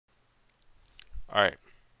Alright,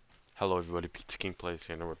 hello everybody, Pizza King Plays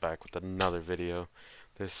here, and we're back with another video.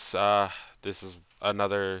 This is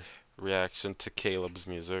another reaction to Caleb's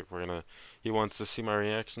music. He wants to see my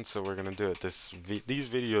reaction, so we're gonna do it. These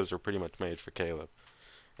videos are pretty much made for Caleb,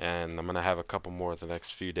 and I'm gonna have a couple more the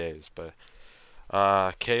next few days. But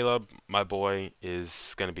Caleb, my boy,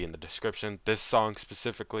 is gonna be in the description. This song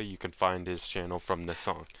specifically, you can find his channel from this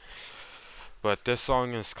song. But this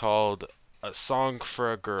song is called "A Song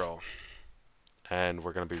for a Girl," and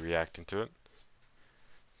we're gonna be reacting to it.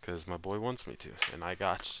 Because my boy wants me to, and I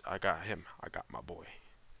got him. I got my boy.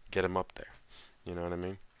 Get him up there. You know what I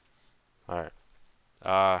mean? Alright.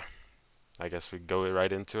 I guess we go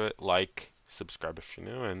right into it. Like, subscribe if you're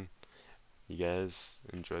new, and you guys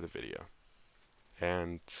enjoy the video.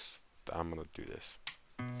 And I'm gonna do this.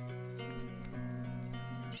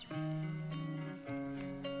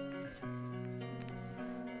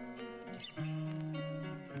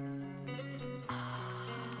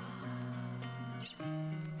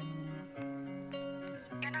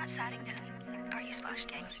 You're not siding down, are you, Splash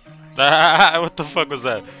King? What the fuck was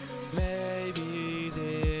that? Maybe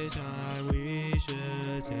this time we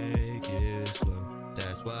should take it slow.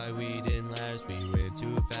 That's why we didn't last. We went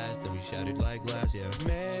too fast and we shattered like glass. Yeah.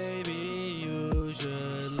 Maybe you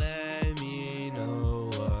should let me know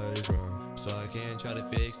what's wrong, so I can try to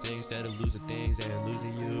fix things instead of losing things and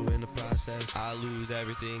losing you in the process. I lose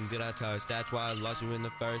everything that I touch. That's why I lost you in the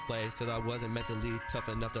first place. Cause I wasn't mentally tough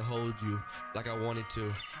enough to hold you like I wanted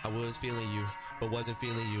to. I was feeling you, but wasn't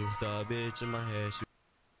feeling you. The bitch in my head.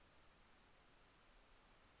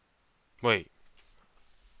 Wait.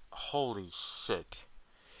 Holy shit.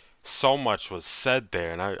 So much was said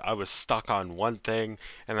there, and I was stuck on one thing,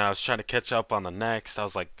 and then I was trying to catch up on the next. I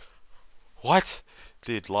was like, what?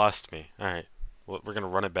 Dude, lost me. Alright. Well, we're gonna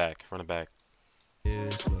run it back. Run it back.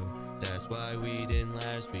 That's why we didn't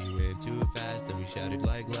last. We went too fast and we shattered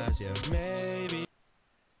like glass. Yeah, maybe.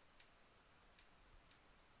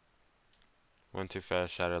 Went too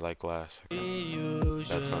fast, shattered like glass. Okay. You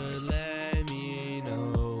That's should let me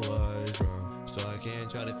know what's wrong, so I can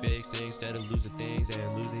try to fix things instead of losing things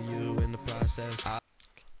and losing you in the process.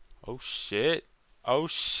 Oh shit. Oh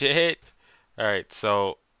shit. Alright,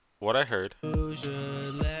 so what I heard. You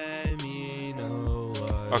should let me know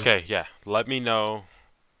what's Okay, yeah. Let me know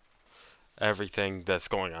everything that's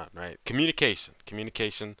going on, right? Communication.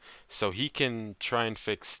 Communication, so he can try and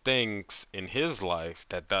fix things in his life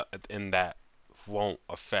that won't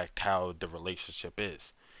affect how the relationship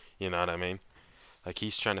is. You know what I mean? Like,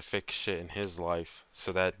 he's trying to fix shit in his life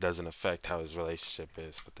so that doesn't affect how his relationship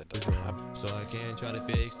is, but that doesn't happen. So I can try to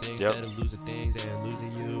fix things Yep. instead of losing things and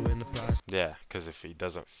losing you in the process. Yeah, because if he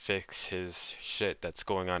doesn't fix his shit that's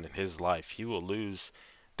going on in his life, he will lose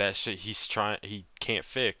that shit he can't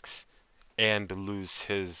fix, and lose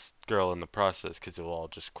his girl in the process, because it will all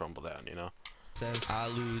just crumble down, you know? I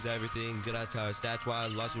lose everything that I touch. That's why I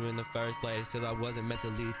lost you in the first place. Cause I wasn't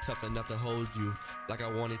mentally tough enough to hold you like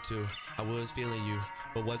I wanted to. I was feeling you,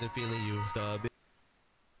 but wasn't feeling you.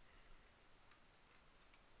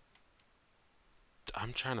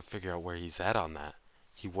 I'm trying to figure out where he's at on that.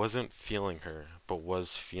 He wasn't feeling her, but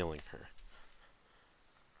was feeling her.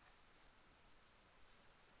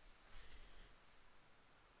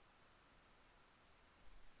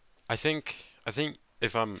 I think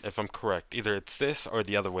if I'm correct, either it's this or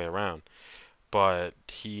the other way around. But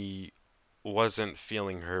he wasn't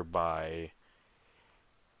feeling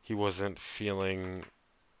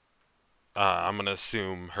I'm gonna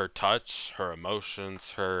assume her touch, her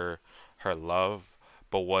emotions, her love,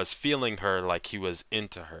 but was feeling her like he was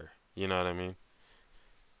into her. You know what I mean?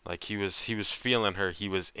 Like he was feeling her, he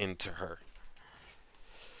was into her.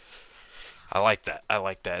 I like that. I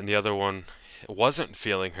like that. And the other one wasn't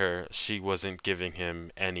feeling her. She wasn't giving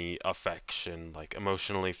him any affection, like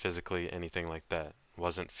emotionally, physically, anything like that.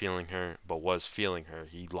 Wasn't feeling her, but was feeling her.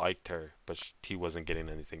 He liked her, but he wasn't getting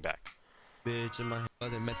anything back. Bitch in my head,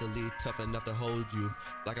 wasn't mentally tough enough to hold you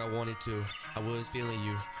like I wanted to. I was feeling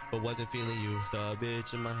you, but wasn't feeling you. The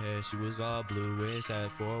bitch in my head, she was all blue. Wish I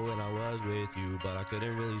had four when I was with you, but I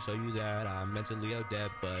couldn't really show you that. I'm mentally out dead,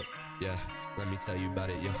 but yeah, let me tell you about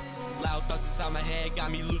it, yo. Loud thoughts inside my head got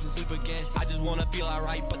me losing sleep again. I just wanna feel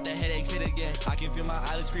alright, but the headaches hit again. I can feel my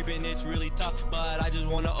eyelids creeping, it's really tough, but I just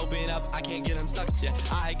wanna open up, I can't get unstuck. Yeah,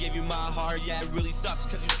 I gave you my heart, yeah, it really sucks,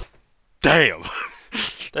 cause you... Damn!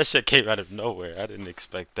 That shit came out of nowhere. I didn't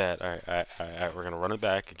expect that. Alright, we're gonna run it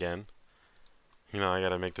back again. You know, I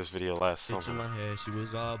gotta make this video last somehow. In my head, she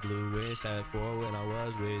was all blue. Wish I had four when I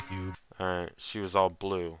was with you. Alright, she was all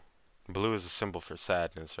blue. Blue is a symbol for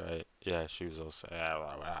sadness, right? Yeah, she was also.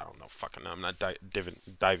 I don't know. Fucking. I'm not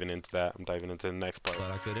diving into that. I'm diving into the next part.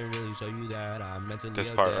 But I couldn't really show you that I'm mentally This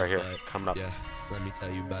part right adept, here, but coming up. yeah, let me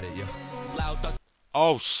tell you about it, yo. Loud thoughts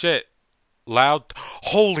Oh shit! Loud.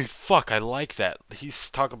 Holy fuck! I like that. He's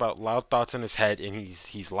talking about loud thoughts in his head, and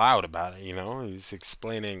he's loud about it. You know, he's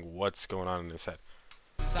explaining what's going on in his head.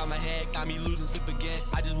 inside my head got me losing sleep again.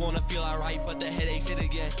 I just wanna feel alright, but the headaches hit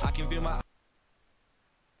again. I can feel my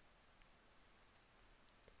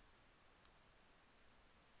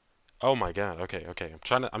Oh my god. Okay, okay.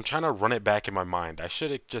 I'm trying to run it back in my mind. I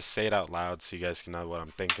should just say it out loud so you guys can know what I'm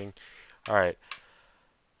thinking. All right.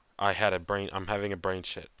 I'm having a brain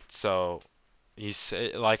shit. So he's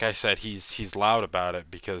like I said, he's loud about it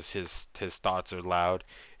because his thoughts are loud.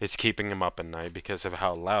 It's keeping him up at night because of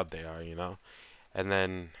how loud they are, you know. And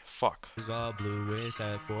then fuck. is all blue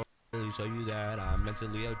inside for really show you that I'm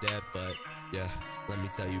mentally adept, but yeah, let me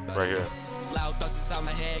tell you about Right it. here. Loud thoughts inside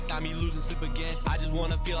my head got me losing sleep again. I just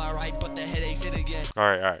wanna feel alright, but the headaches hit again. All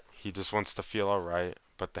right, all right. He just wants to feel all right,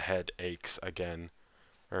 but the head aches again.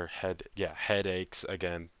 Or head aches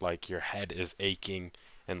again. Like your head is aching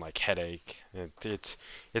and like headache. It's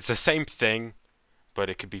the same thing, but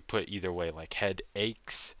it could be put either way. Like head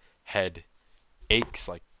aches,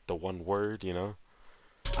 like the one word, you know.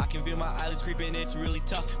 I can feel my eyelids creeping, it's really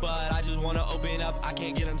tough, but I just wanna open up, I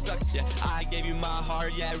can't get unstuck. Yeah, I gave you my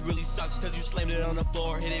heart, yeah, it really sucks, cause you slammed it on the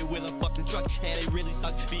floor, hit it with a fucking truck, and it really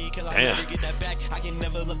sucks, because I never get that back, I can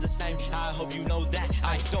never love the same, I hope you know that.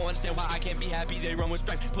 I don't understand why I can't be happy, they run with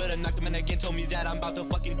strife, put a knife to my neck and told me that I'm about to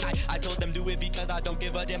fucking die. I told them do it because I don't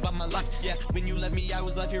give a damn about my life. Yeah, when you left me, I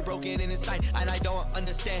was left here broken and inside, and I don't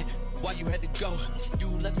understand why you had to go. You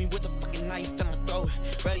left me with a fucking knife in my throat,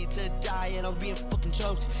 ready to die, and I'm being fucking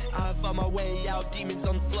choked. I found my way out, demons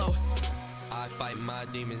on the floor. I fight my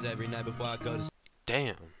demons every night before I go to sleep.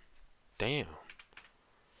 Damn. Damn.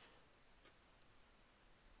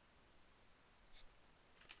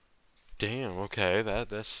 Damn, okay,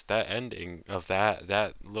 that's that ending of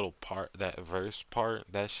that little part, that verse part,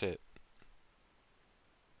 that shit.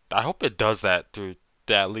 I hope it does that through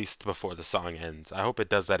at least before the song ends. I hope it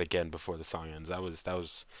does that again before the song ends. That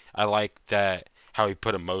was I like that how he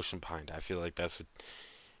put emotion behind it. I feel like that's what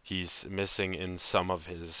he's missing in some of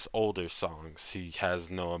his older songs. He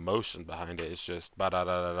has no emotion behind it. It's just ba da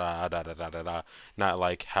da da da da da da da. Not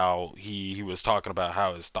like how he was talking about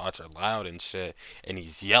how his thoughts are loud and shit, and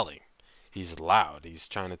he's yelling. He's loud. He's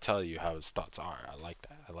trying to tell you how his thoughts are. I like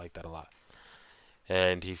that. I like that a lot.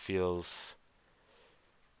 And he feels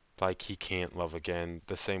like he can't love again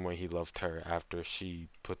the same way he loved her after she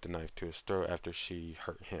put the knife to his throat after she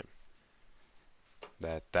hurt him.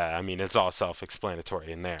 That I mean, it's all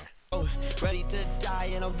self-explanatory in there. Ready to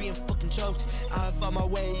die and I'm being fucking choked. I found my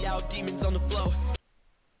way out, demons on the floor.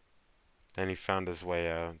 Then he found his way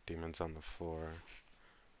out, demons on the floor.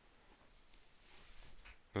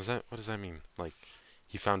 What does that mean? Like,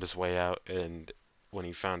 he found his way out, and when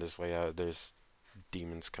he found his way out, there's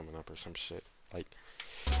demons coming up or some shit. Like,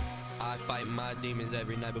 I fight my demons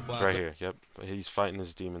every night before I right go. here, yep. He's fighting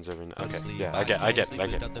his demons every night. Okay, Sleep. yeah, I get it, sleep I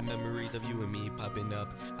get without it. the memories of you and me popping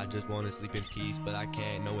up. I just wanna sleep in peace, but I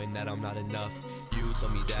can't, knowing that I'm not enough. You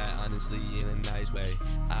told me that honestly in a nice way.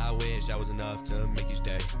 I wish I was enough to make you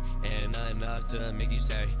stay, and not enough to make you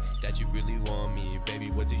say that you really want me, baby.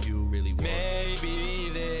 What do you really want? Maybe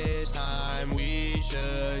this time we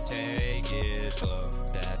should take it slow.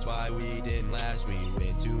 That's why we didn't last. We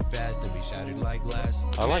went too fast and we shattered like glass.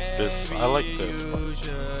 I like this. I like this.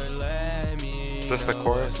 Is this the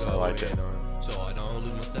chorus? I like it. So I don't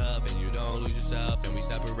lose myself and you don't lose yourself, and we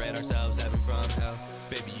separate ourselves heaven from hell.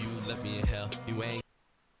 Baby, you left me in hell. You ain't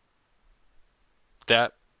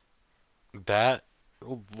That that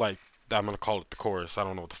like I'm gonna call it the chorus. I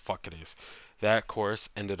don't know what the fuck it is. That chorus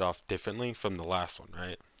ended off differently from the last one,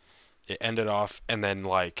 right? It ended off and then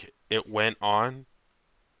like it went on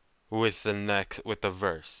with the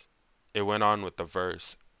verse. It went on with the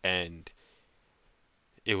verse and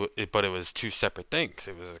but it was two separate things.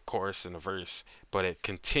 It was a chorus and a verse, but it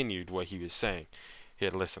continued what he was saying.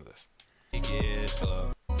 Here, listen to this. get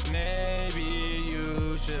slow. Maybe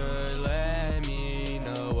you should let me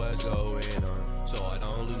know what's going on, so I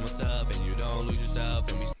don't lose myself and you don't lose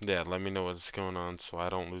yourself, and we Yeah, let me know what's going on so I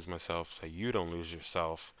don't lose myself, so you don't lose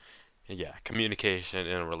yourself. Yeah, communication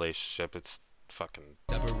in a relationship, it's fucking.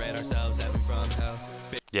 separate ourselves heaven from hell.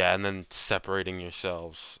 Yeah, and then separating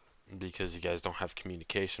yourselves because you guys don't have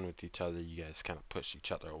communication with each other, you guys kind of push each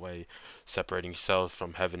other away, separating yourselves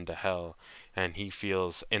from heaven to hell. And he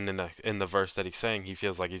feels in the verse that he's saying, he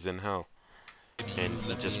feels like he's in hell. And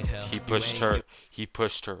he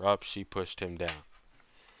pushed her up, she pushed him down.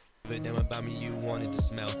 Everything about me you wanted to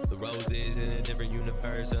smell. The roses in a different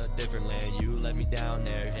universe, a different land. You let me down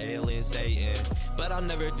there, hailing Satan. But I'll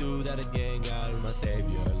never do that again, God is my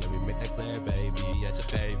savior. Let me make that clear, baby, as a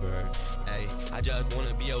favor. Hey, I just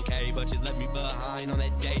wanna be okay, but you left me behind on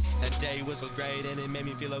that day. That day was so great and it made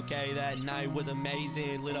me feel okay. That night was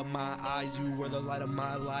amazing, lit up my eyes. You were the light of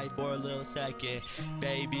my life for a little second.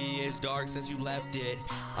 Baby, it's dark since you left it.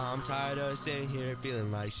 I'm tired of sitting here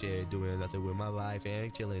feeling like shit, doing nothing with my life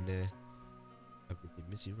and chilling there. I really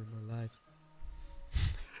miss you in my life.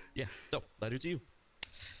 Yeah, so, letter to you.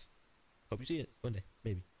 Hope you see it one day,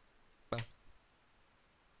 maybe. Bye.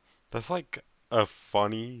 That's like a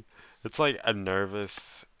funny. It's like a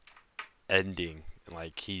nervous ending.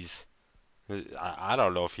 Like I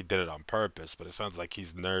don't know if he did it on purpose, but it sounds like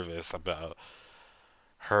he's nervous about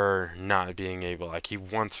her not being able. Like he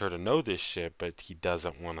wants her to know this shit, but he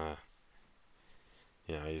doesn't want to.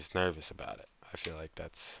 He's nervous about it. I feel like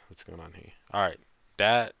that's what's going on here. All right,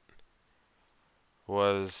 that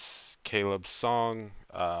was Caleb's song,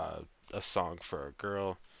 a song for a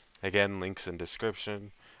girl. Again, links in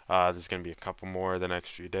description. There's gonna be a couple more the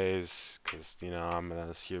next few days, cause I'm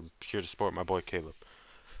here to support my boy Caleb.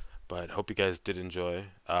 But hope you guys did enjoy.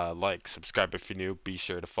 Like, subscribe if you're new. Be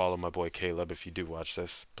sure to follow my boy Caleb if you do watch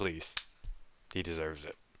this. Please, he deserves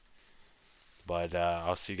it. But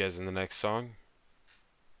I'll see you guys in the next song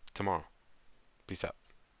tomorrow. Peace out.